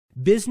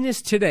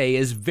Business today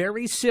is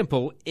very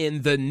simple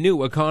in the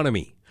new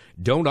economy.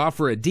 Don't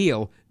offer a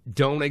deal,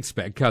 don't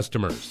expect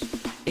customers.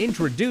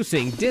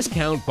 Introducing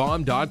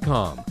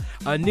DiscountBomb.com,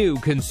 a new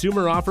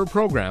consumer offer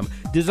program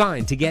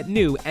designed to get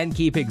new and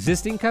keep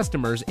existing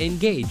customers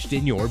engaged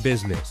in your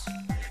business.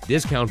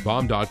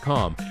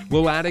 DiscountBomb.com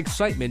will add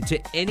excitement to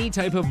any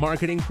type of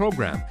marketing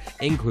program,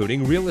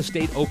 including real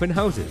estate open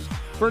houses,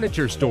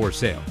 furniture store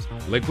sales,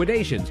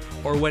 liquidations,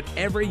 or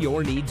whatever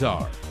your needs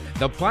are.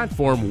 The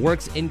platform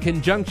works in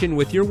conjunction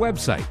with your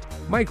website,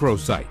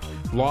 microsite,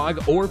 blog,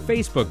 or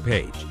Facebook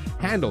page,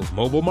 handles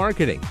mobile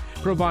marketing,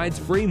 provides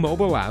free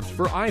mobile apps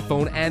for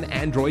iPhone and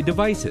Android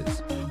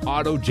devices,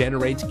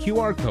 auto-generates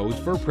QR codes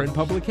for print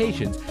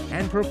publications,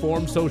 and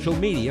performs social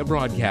media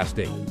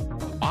broadcasting.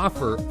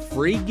 Offer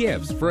free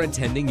gifts for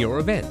attending your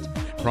event.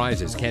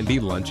 Prizes can be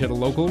lunch at a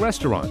local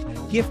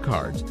restaurant, gift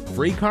cards,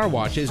 free car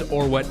washes,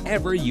 or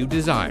whatever you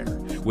desire.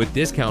 With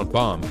Discount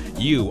Bomb,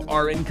 you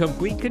are in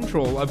complete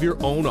control of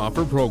your own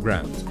offer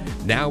programs.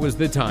 Now is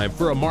the time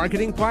for a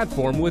marketing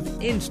platform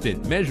with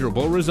instant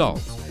measurable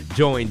results.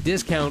 Join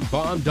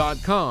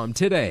DiscountBomb.com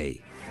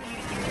today.